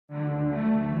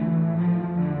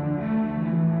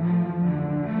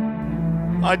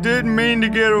I didn't mean to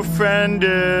get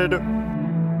offended.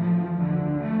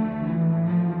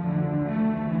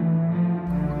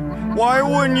 Why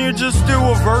wouldn't you just do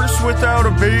a verse without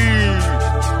a beat?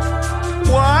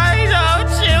 Why don't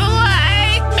you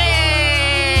like me?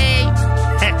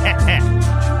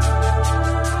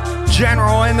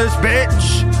 General in this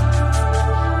bitch.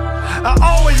 I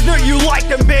always knew you liked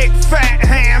them big fat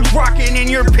hams, rocking in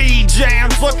your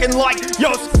P-jams, looking like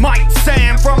Yosemite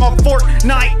Sam from a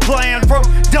Fortnite land, from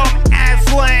dumb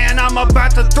ass land. I'm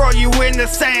about to throw you in the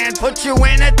sand, put you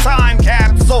in a time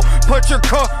capsule, put your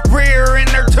career in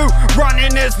there too.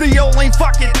 Running is the only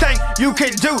fucking thing you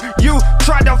can do. You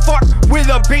tried to fuck with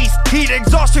a beast, heat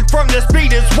exhaustion from this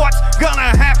beat is what's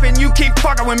gonna happen. You keep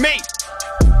fucking with me.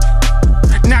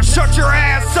 Now shut your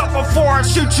ass up before I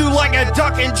shoot you like a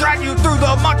duck and drag you through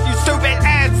the muck, you stupid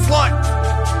ass slut.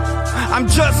 I'm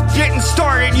just getting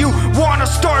started, you wanna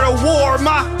start a war?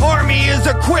 My army is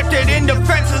equipped and in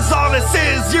defense is all this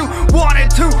is. You wanted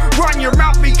to run your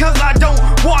mouth because I don't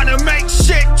wanna make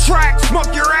shit track.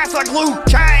 Smoke your ass like Liu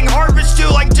Kang, harvest you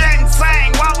like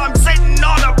ginseng while I'm sitting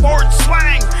on a porch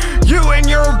swing. You and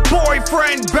your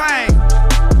boyfriend bang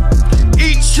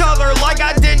each other like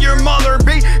I did your mother,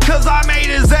 because I made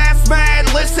his ass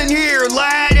mad. Listen here,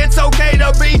 lad, it's okay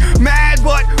to be mad,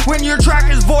 but when your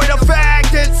track is void of fact,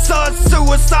 it's a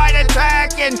suicide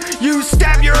attack, and you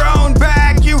stab your own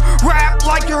back. You rap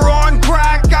like you're on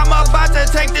crack. I'm about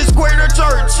to take this square to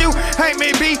church. You hate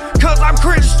me because I'm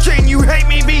Christian. You hate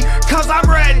me because I'm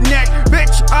redneck.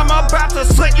 Bitch, I'm about to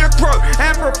slit your throat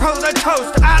and propose a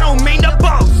toast. I don't mean to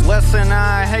boast. Listen,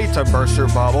 I hate to burst your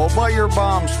bubble, but your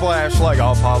bomb splashed like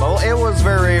a puddle. It was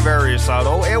very, very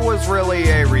subtle. It was really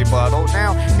a rebuttal.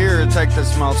 Now, here, take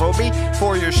this muzzle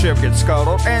before your ship gets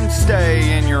scuttled and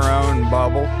stay in your own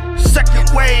bubble. Second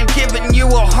wave giving you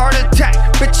a heart attack.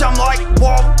 Bitch, I'm like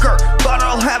Walker, but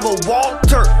I'll have a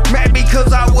Walter. Mad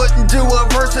because I wouldn't do a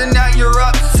verse and now you're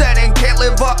upset and can't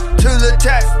live up to the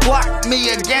test. Block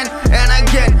me again and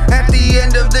again. At the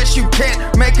end of this you can't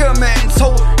make amends.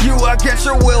 Hold you against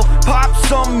your will. Pop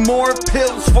some more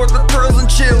pills for the thrills and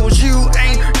chills. You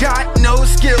ain't got no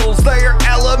skills, they're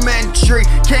elementary.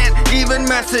 Can't even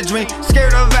message me,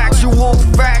 scared of actual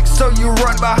facts. So you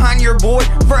run behind your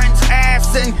boyfriend's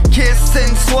ass and kiss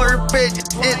and slurp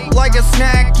it like a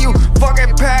snack. You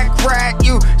fucking pack rat.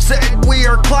 You said we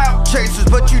are clout chasers,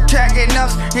 but you tagging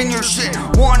us in your shit,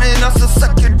 wanting us to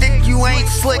suck your dick. You ain't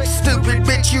slick, stupid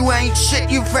bitch, you ain't shit.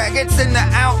 You faggots in the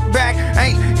outback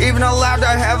ain't even allowed to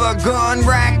have a gun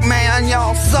rack. Man,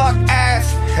 y'all suck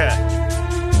ass.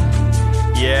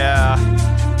 Yeah.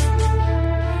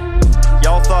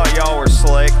 Y'all thought y'all were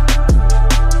slick.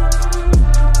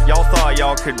 Y'all thought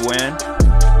y'all could win.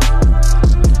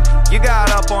 You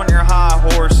got up on your high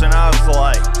horse and I was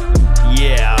like,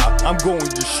 yeah, I'm going to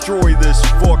destroy this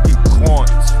fucking cunt.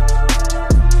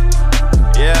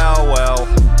 Yeah, well,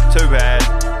 too bad.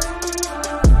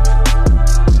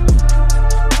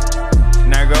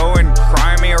 Now go and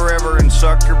cry me a river and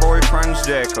suck your boyfriend's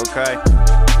dick, okay?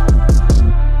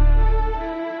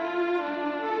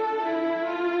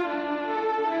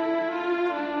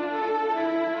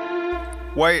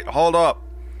 Wait, hold up.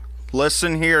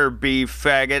 Listen here, B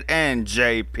faggot and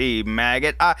JP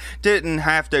maggot. I didn't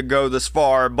have to go this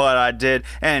far, but I did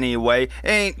anyway.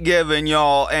 Ain't giving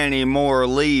y'all any more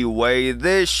leeway.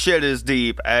 This shit is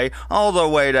deep, eh? All the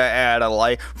way to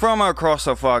Adelaide, from across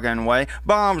the fucking way.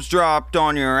 Bombs dropped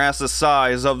on your ass the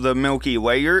size of the Milky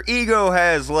Way. Your ego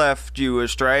has left you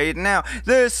astray. Now,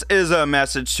 this is a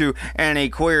message to any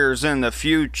queers in the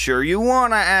future. You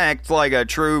wanna act like a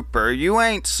trooper. You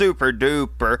ain't super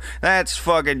duper. That's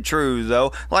fucking true.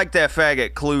 Though, like that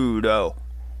faggot Cluedo.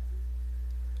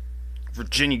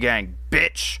 Virginia gang,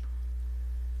 bitch.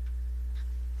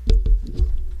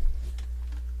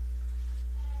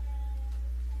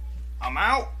 I'm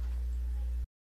out.